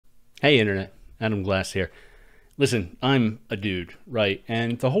Hey Internet, Adam Glass here. Listen, I'm a dude, right?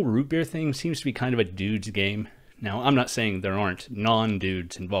 And the whole root beer thing seems to be kind of a dude's game. Now, I'm not saying there aren't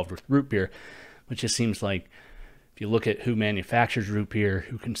non-dudes involved with root beer, but it just seems like if you look at who manufactures root beer,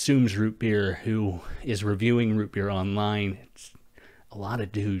 who consumes root beer, who is reviewing root beer online, it's a lot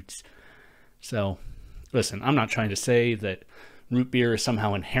of dudes. So, listen, I'm not trying to say that root beer is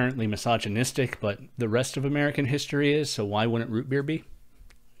somehow inherently misogynistic, but the rest of American history is, so why wouldn't root beer be?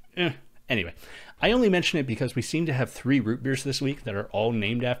 Anyway, I only mention it because we seem to have 3 root beers this week that are all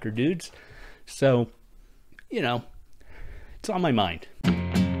named after dudes. So, you know, it's on my mind. I'm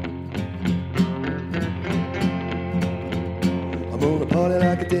gonna party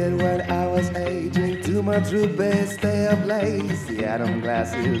like I did when I was 8. Drink too much root beer, stay up late. The Adam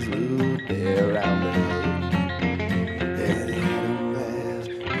Glass's root beer round me. Yeah, the Adam Glass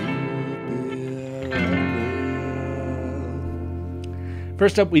root beer round me.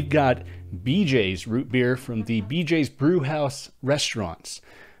 First up, we've got BJ's root beer from the BJ's Brewhouse restaurants.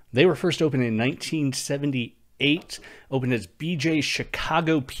 They were first opened in 1978, opened as BJ's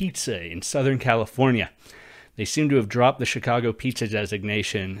Chicago Pizza in Southern California. They seem to have dropped the Chicago Pizza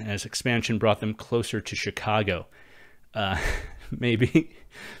designation as expansion brought them closer to Chicago. Maybe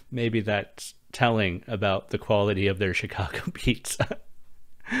that's telling about the quality of their Chicago pizza.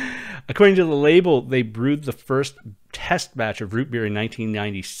 According to the label, they brewed the first test batch of root beer in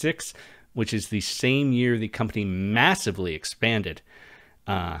 1996, which is the same year the company massively expanded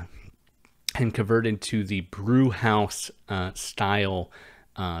and converted to the Brewhouse style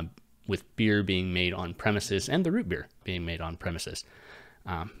with beer being made on premises and the root beer being made on premises.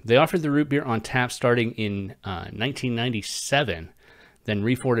 They offered the root beer on tap starting in 1997, then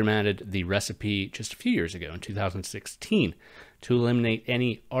reformatted the recipe just a few years ago in 2016 to eliminate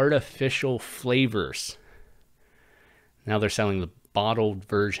any artificial flavors. Now they're selling the bottled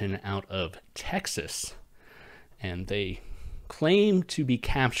version out of Texas, and they claim to be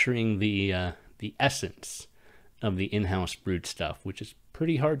capturing the essence of the in-house brewed stuff, which is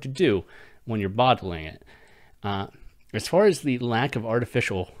pretty hard to do when you're bottling it. As far as the lack of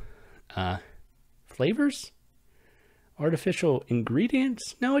artificial flavors, artificial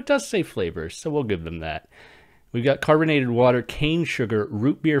ingredients, no, it does say flavors, so we'll give them that. We've got carbonated water, cane sugar,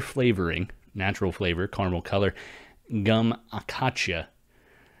 root beer flavoring, natural flavor, caramel color, gum acacia,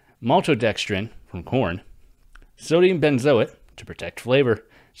 maltodextrin from corn, sodium benzoate to protect flavor,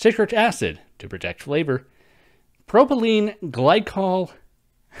 citric acid to protect flavor, propylene glycol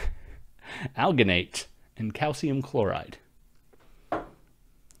alginate, and calcium chloride.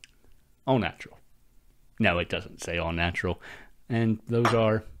 All natural. No, it doesn't say all natural. And those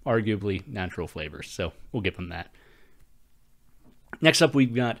are arguably natural flavors, so we'll give them that. Next up,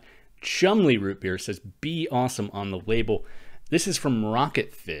 we've got Chumlee root beer. It says, "Be awesome" on the label. This is from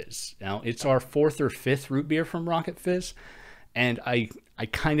Rocket Fizz. Now, it's our 4th or 5th root beer from Rocket Fizz, and I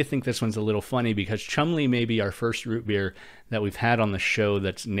kind of think this one's a little funny because Chumlee may be our first root beer that we've had on the show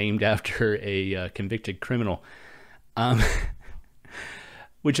that's named after a convicted criminal.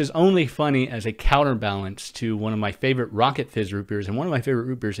 Which is only funny as a counterbalance to one of my favorite Rocket Fizz root beers, and one of my favorite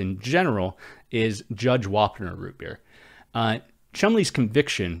root beers in general is Judge Wapner root beer. Chumlee's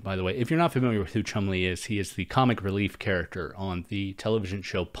conviction, by the way, if you're not familiar with who Chumlee is, he is the comic relief character on the television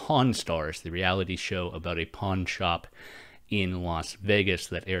show Pawn Stars, the reality show about a pawn shop in Las Vegas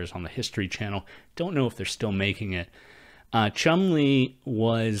that airs on the History Channel. Don't know if they're still making it. Chumlee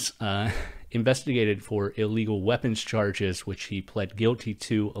was investigated for illegal weapons charges, which he pled guilty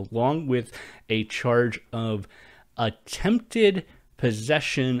to, along with a charge of attempted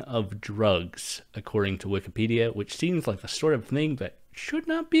possession of drugs, according to Wikipedia, which seems like the sort of thing that should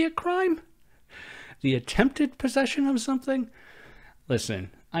not be a crime. The attempted possession of something?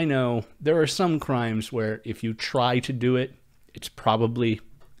 Listen, I know there are some crimes where if you try to do it, it's probably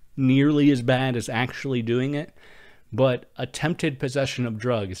nearly as bad as actually doing it. But attempted possession of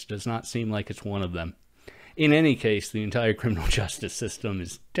drugs does not seem like it's one of them. In any case, the entire criminal justice system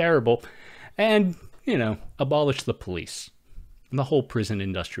is terrible. And, abolish the police. The whole prison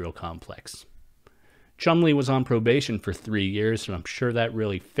industrial complex. Chumlee was on probation for 3 years, and I'm sure that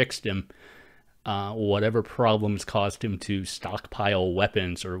really fixed him. Whatever problems caused him to stockpile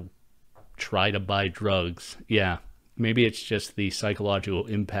weapons or try to buy drugs. Yeah. Maybe it's just the psychological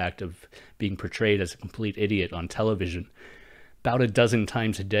impact of being portrayed as a complete idiot on television about a dozen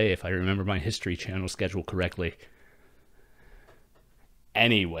times a day, if I remember my History Channel schedule correctly.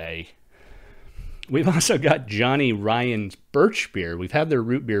 Anyway, we've also got Johnnie Ryan's Birch beer. We've had their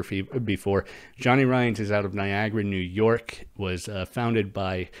root beer before. Johnnie Ryan's is out of Niagara, New York. Was founded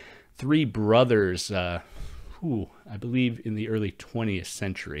by 3 brothers, I believe in the early 20th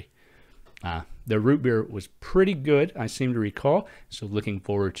century. Their root beer was pretty good, I seem to recall, so looking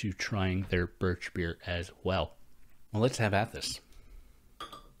forward to trying their birch beer as well. Well, let's have at this.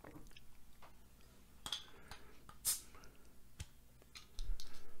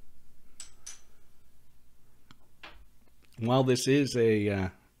 While this is a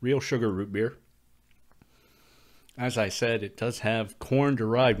real sugar root beer, as I said, it does have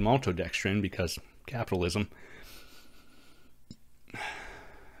corn-derived maltodextrin because capitalism.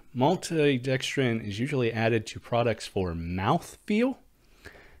 Maltodextrin is usually added to products for mouthfeel,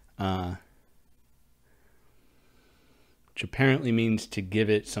 which apparently means to give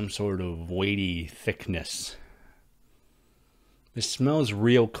it some sort of weighty thickness. This smells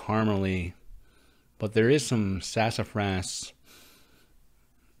real caramely, but there is some sassafras,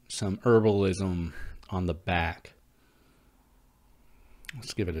 some herbalism on the back.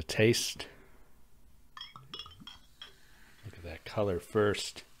 Let's give it a taste. Look at that color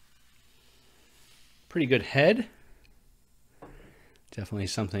first. Pretty good head. Definitely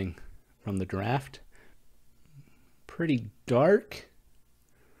something from the draft. Pretty dark.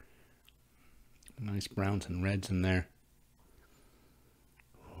 Nice browns and reds in there.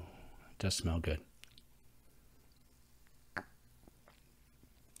 It does smell good.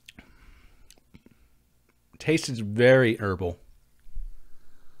 Taste is very herbal.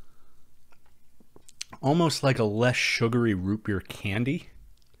 Almost like a less sugary root beer candy.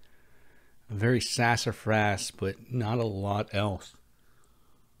 Very sassafras, but not a lot else.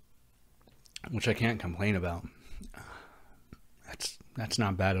 Which I can't complain about. That's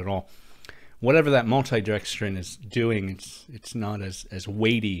not bad at all. Whatever that maltodextrin is doing, it's not as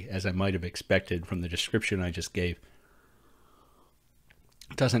weighty as I might have expected from the description I just gave.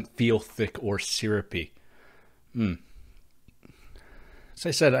 It doesn't feel thick or syrupy. As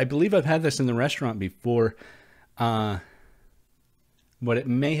I said, I believe I've had this in the restaurant before, but it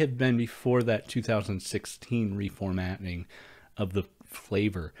may have been before that 2016 reformatting of the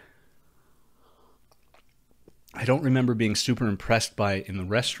flavor. I don't remember being super impressed by it in the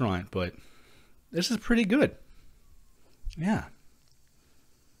restaurant, but this is pretty good. Yeah.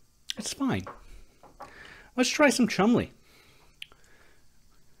 It's fine. Let's try some Chumlee.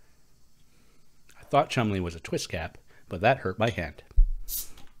 I thought Chumlee was a twist cap, but that hurt my hand.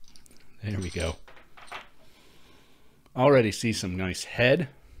 There we go. Already see some nice head.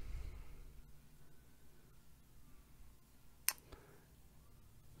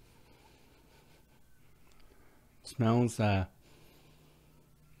 Smells a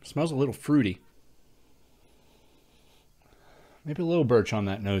little fruity. Maybe a little birch on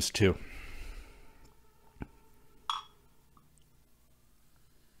that nose too.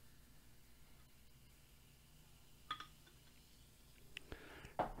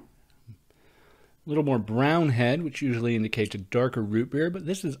 A little more brown head, which usually indicates a darker root beer, but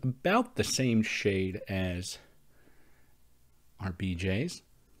this is about the same shade as our BJ's.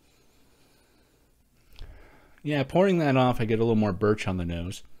 Yeah, pouring that off, I get a little more birch on the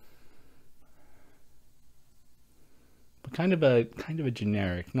nose. But kind of a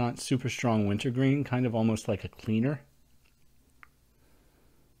generic, not super strong wintergreen, kind of almost like a cleaner.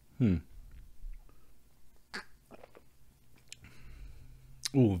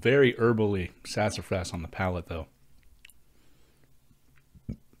 Ooh, very herbally sassafras on the palate, though.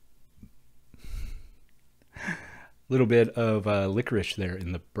 A little bit of licorice there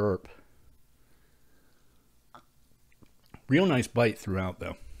in the burp. Real nice bite throughout,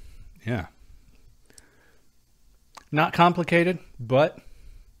 though. Yeah. Not complicated, but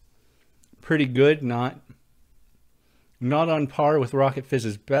pretty good. Not on par with Rocket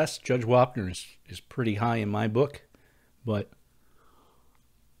Fizz's best. Judge Wapner is pretty high in my book, but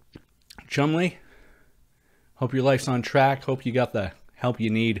Chumlee, hope your life's on track. Hope you got the help you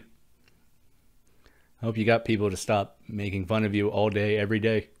need. Hope you got people to stop making fun of you all day, every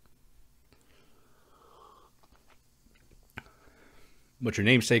day. But your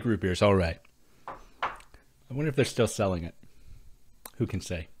namesake root beer is all right. I wonder if they're still selling it. Who can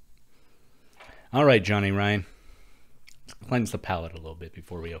say? All right, Johnny Ryan. Let's cleanse the palate a little bit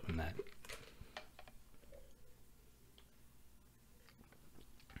before we open that.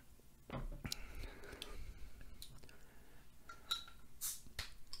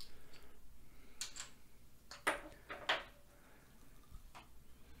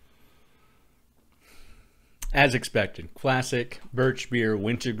 As expected, classic birch beer,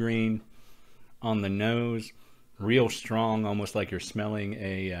 wintergreen on the nose, real strong, almost like you're smelling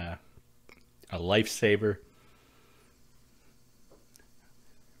a lifesaver.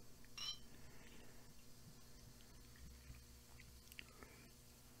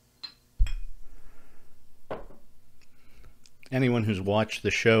 anyone who's watched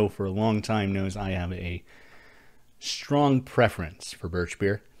the show for a long time knows I have a strong preference for birch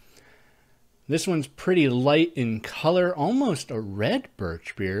beer. This one's pretty light in color, almost a red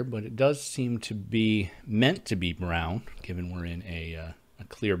birch beer, but it does seem to be meant to be brown, given we're in a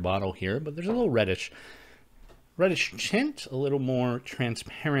clear bottle here. But there's a little reddish tint, a little more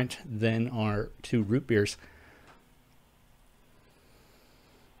transparent than our two root beers.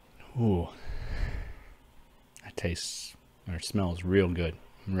 Ooh, that tastes or smells real good.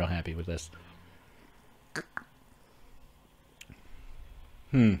 I'm real happy with this.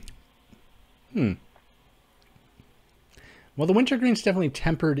 Well, the Wintergreen's definitely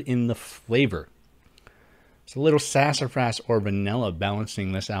tempered in the flavor. It's a little sassafras or vanilla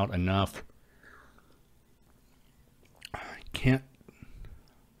balancing this out enough. I can't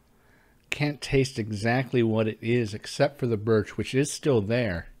taste exactly what it is except for the birch, which is still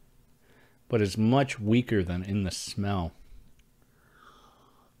there, but is much weaker than in the smell.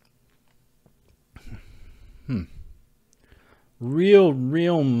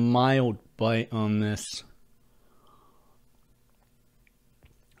 Real mild bite on this.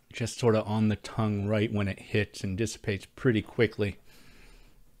 Just sort of on the tongue right when it hits and dissipates pretty quickly.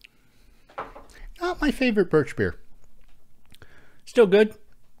 Not my favorite birch beer. Still good.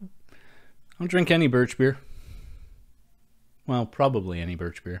 I'll drink any birch beer. Well, probably any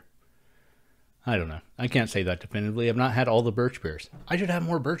birch beer. I don't know. I can't say that definitively. I've not had all the birch beers. I should have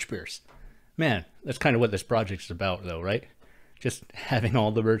more birch beers. Man, that's kind of what this project's about, though, right? Just having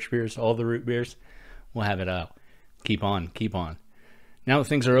all the birch beers, all the root beers. We'll have it out. Keep on. Now that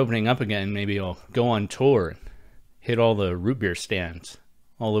things are opening up again, maybe I'll go on tour and hit all the root beer stands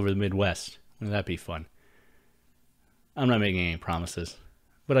all over the Midwest. Wouldn't that be fun? I'm not making any promises,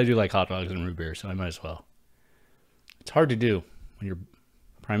 but I do like hot dogs and root beer, so I might as well. It's hard to do when you're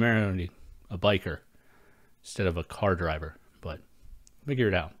primarily a biker instead of a car driver, but figure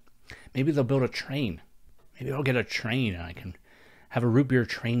it out. Maybe they'll build a train. Maybe I'll get a train and I can have a root beer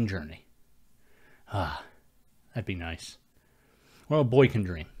train journey. Ah, that'd be nice. Well, a boy can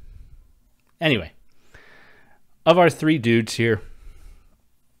dream. Anyway, of our three dudes here,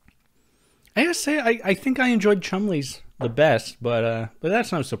 I gotta say, I think I enjoyed Chumlee's the best, but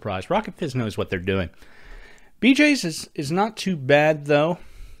that's no surprise. Rocket Fizz knows what they're doing. BJ's is not too bad, though.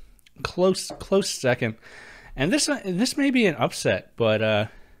 Close second. And this may be an upset, but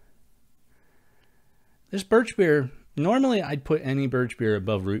this birch beer, normally I'd put any birch beer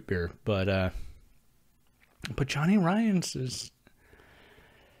above root beer, but Johnnie Ryan's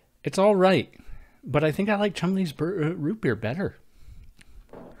it's all right. But I think I like Chumlee's root beer better.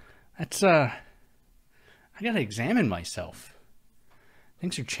 That's I gotta examine myself.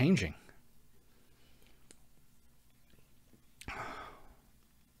 Things are changing.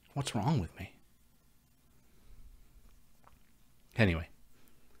 What's wrong with me? Anyway,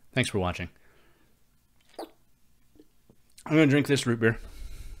 thanks for watching. I'm going to drink this root beer.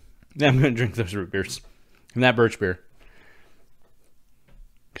 Then I'm going to drink those root beers. And that birch beer.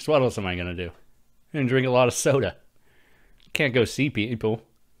 Because what else am I going to do? I'm going to drink a lot of soda. Can't go see people.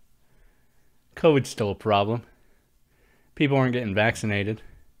 COVID's still a problem. People aren't getting vaccinated.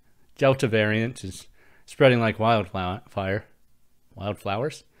 Delta variant is spreading like wildfire.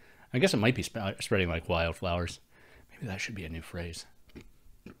 Wildflowers? I guess it might be spreading like wildflowers. Maybe that should be a new phrase.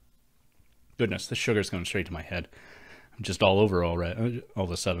 Goodness, this sugar's going straight to my head. I'm just all over all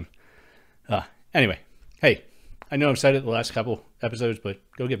of a sudden. Anyway, hey, I know I've said it the last couple episodes, but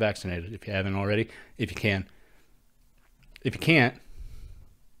go get vaccinated if you haven't already, if you can. If you can't,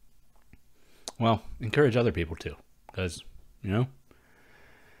 well, encourage other people to, because,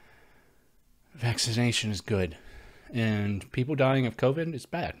 vaccination is good, and people dying of COVID is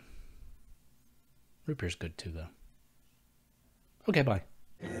bad. Root beer's good too, though. Okay, bye.